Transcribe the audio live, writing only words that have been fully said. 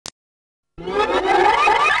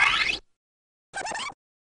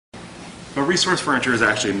Well, resource furniture is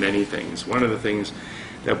actually many things. One of the things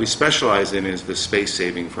that we specialize in is the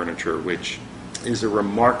space-saving furniture, which is a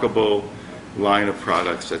remarkable line of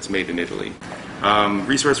products that's made in Italy.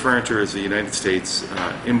 Resource Furniture is the United States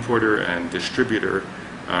importer and distributor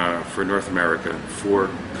for North America for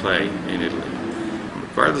clay in Italy.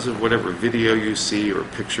 Regardless of whatever video you see or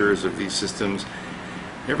pictures of these systems,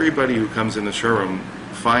 everybody who comes in the showroom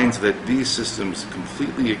finds that these systems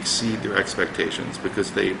completely exceed their expectations because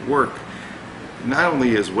they work not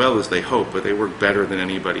only as well as they hope, but they work better than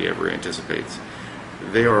anybody ever anticipates.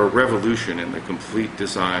 They are a revolution in the complete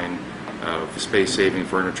design of space-saving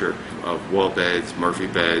furniture, of wall beds, Murphy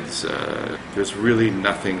beds. There's really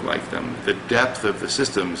nothing like them. The depth of the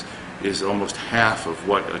systems is almost half of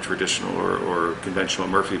what a traditional or conventional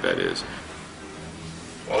Murphy bed is.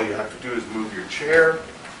 All you have to do is move your chair.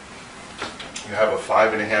 You have a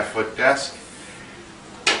 5.5-foot desk.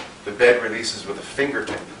 The bed releases with a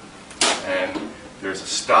fingertip, and there's a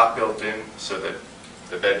stop built in so that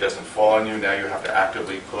the bed doesn't fall on you. Now you have to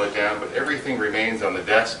actively pull it down, but everything remains on the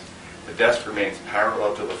desk. The desk remains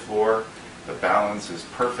parallel to the floor. The balance is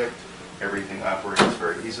perfect. Everything operates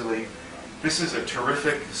very easily. This is a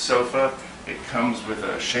terrific sofa. It comes with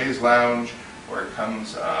a chaise lounge, or it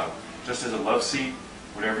comes just as a love seat,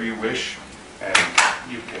 whatever you wish. And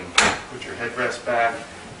you can put your headrest back,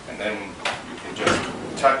 and then you can just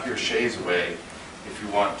tuck your chaise away if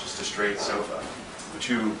you want just a straight sofa.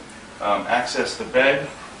 To access the bed,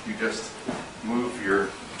 you just move your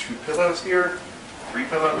 2 pillows here, 3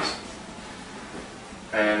 pillows,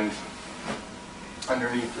 and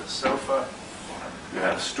underneath the sofa you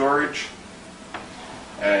have storage,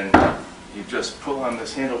 and you just pull on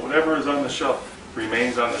this handle. Whatever is on the shelf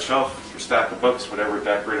remains on the shelf. Your stack of books, whatever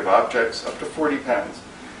decorative objects, up to 40 pounds.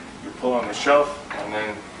 You pull on the shelf, and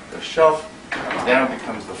then the shelf comes down,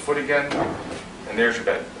 becomes the foot again, and there's your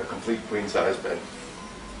bed, a complete queen-size bed.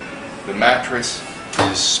 The mattress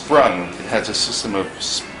is sprung. It has a system of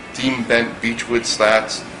steam-bent beechwood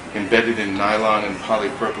slats embedded in nylon and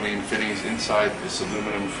polypropylene fittings inside this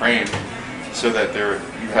aluminum frame, so that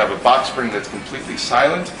you have a box spring that's completely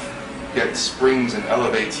silent, yet springs and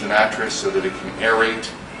elevates the mattress so that it can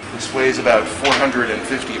aerate. This weighs about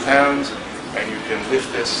 450 pounds, and you can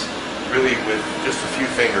lift this really with just a few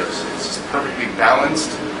fingers. It's perfectly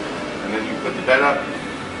balanced, and then you put the bed up,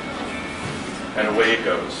 and away it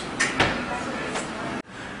goes.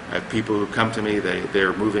 I have people who come to me,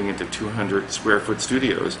 they're moving into 200 square foot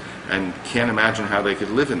studios and can't imagine how they could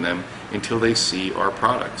live in them until they see our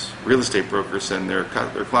products. Real estate brokers send their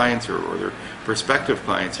clients or their prospective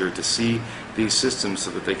clients here to see these systems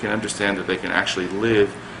so that they can understand that they can actually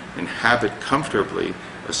live, inhabit comfortably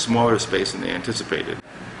a smaller space than they anticipated.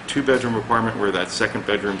 2-bedroom apartment where that second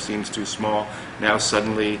bedroom seems too small, now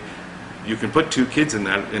suddenly you can put 2 kids in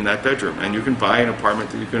that bedroom, and you can buy an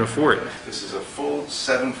apartment that you can afford. This is a full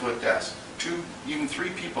 7-foot desk. 2, even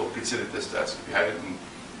 3 people could sit at this desk. If you had it in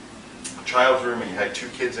a child's room and you had 2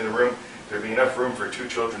 kids in a room, there'd be enough room for 2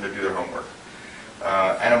 children to do their homework.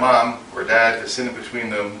 And a mom or dad to sit in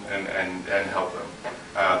between them and help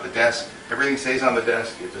them. The desk, everything stays on the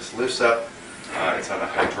desk. It just lifts up. It's on a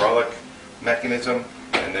hydraulic mechanism,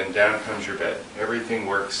 and then down comes your bed. Everything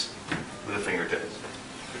works with a fingertip.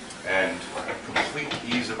 And a complete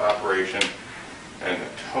ease of operation and a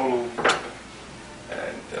total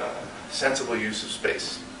and sensible use of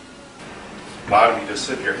space. Bottom, you just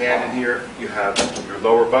slip your hand in here. You have your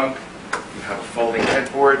lower bunk. You have a folding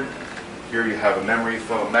headboard. Here you have a memory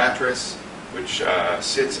foam mattress, which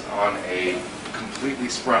sits on a completely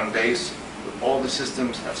sprung base. All the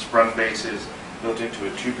systems have sprung bases built into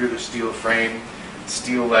a tubular steel frame,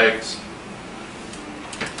 steel legs.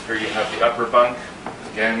 Here you have the upper bunk.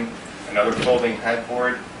 Again, another folding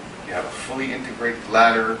headboard. You have a fully integrated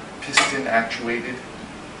ladder, piston actuated,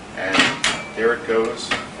 and there it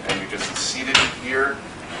goes. And you just seat it here.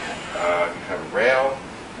 You have a rail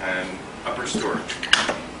and upper storage.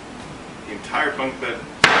 The entire bunk bed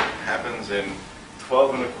happens in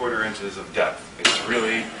 12¼ inches of depth. It's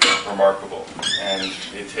really remarkable, and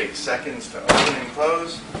it takes seconds to open and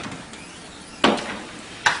close.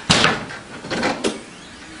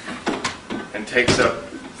 And takes up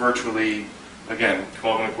virtually, again,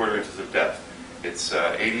 12¼ inches of depth. It's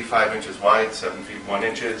 85 inches wide, 7 feet 1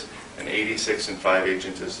 inches, and 86 5/8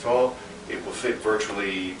 inches tall. It will fit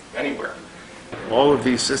virtually anywhere. All of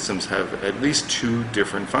these systems have at least 2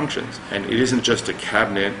 different functions, and it isn't just a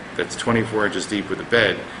cabinet that's 24 inches deep with a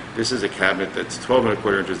bed. This is a cabinet that's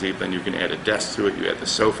 12¼ inches deep, then you can add a desk to it, you add the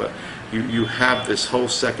sofa. You have this whole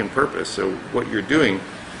second purpose. So what you're doing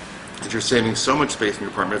is you're saving so much space in your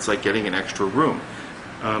apartment, it's like getting an extra room.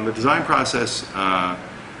 The design process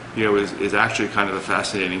is actually kind of a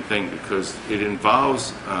fascinating thing, because it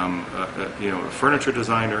involves a furniture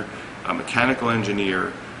designer, a mechanical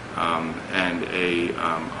engineer, and a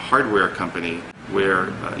hardware company, where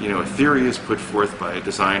a theory is put forth by a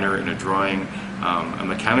designer in a drawing. A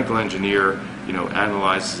mechanical engineer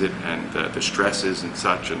analyzes it, and the stresses and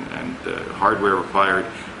such, and the hardware required.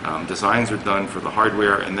 Designs are done for the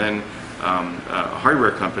hardware, and then a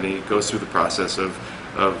hardware company goes through the process of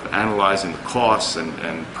analyzing the costs and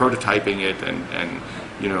prototyping it,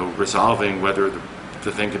 and resolving whether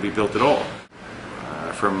the thing can be built at all.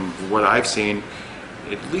 From what I've seen,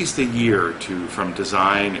 at least a year from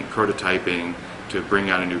design and prototyping to bring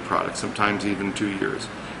out a new product, sometimes even 2 years.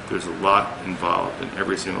 There's a lot involved in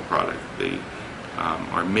every single product. They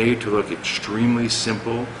are made to look extremely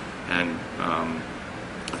simple, and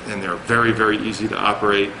they're very, very easy to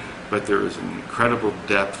operate, but there is an incredible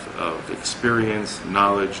depth of experience,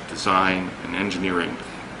 knowledge, design, and engineering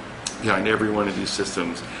behind every one of these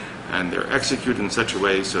systems, and they're executed in such a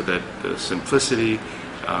way so that the simplicity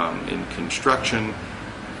in construction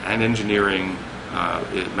and engineering,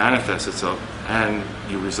 it manifests itself, and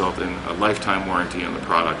you result in a lifetime warranty on the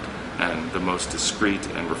product and the most discreet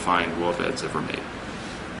and refined wall beds ever made.